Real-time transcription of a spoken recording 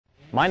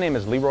My name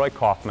is Leroy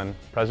Kaufman,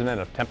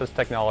 President of Tempest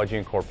Technology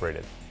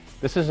Incorporated.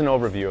 This is an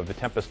overview of the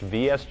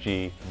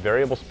Tempest-VSG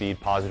Variable Speed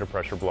Positive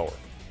Pressure Blower.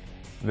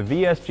 The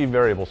VSG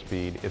Variable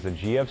Speed is a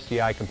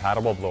GFCI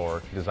compatible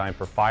blower designed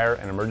for fire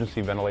and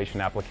emergency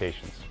ventilation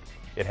applications.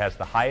 It has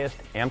the highest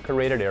AMCA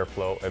rated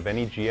airflow of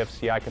any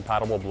GFCI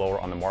compatible blower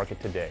on the market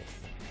today.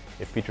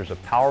 It features a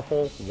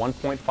powerful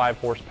 1.5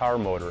 horsepower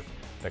motor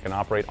that can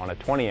operate on a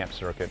 20 amp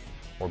circuit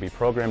or be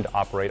programmed to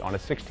operate on a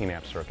 16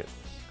 amp circuit.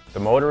 The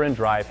motor and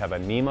drive have a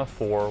NEMA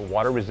 4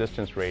 water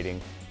resistance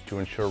rating to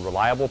ensure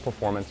reliable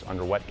performance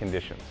under wet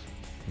conditions.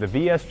 The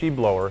VSG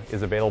blower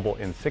is available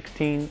in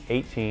 16,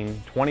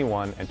 18,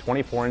 21, and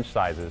 24-inch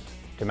sizes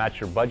to match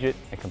your budget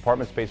and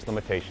compartment space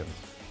limitations.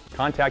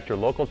 Contact your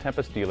local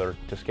Tempest dealer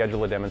to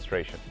schedule a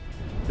demonstration.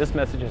 This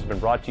message has been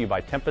brought to you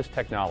by Tempest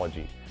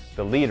Technology,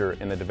 the leader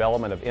in the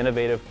development of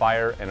innovative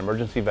fire and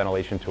emergency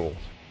ventilation tools.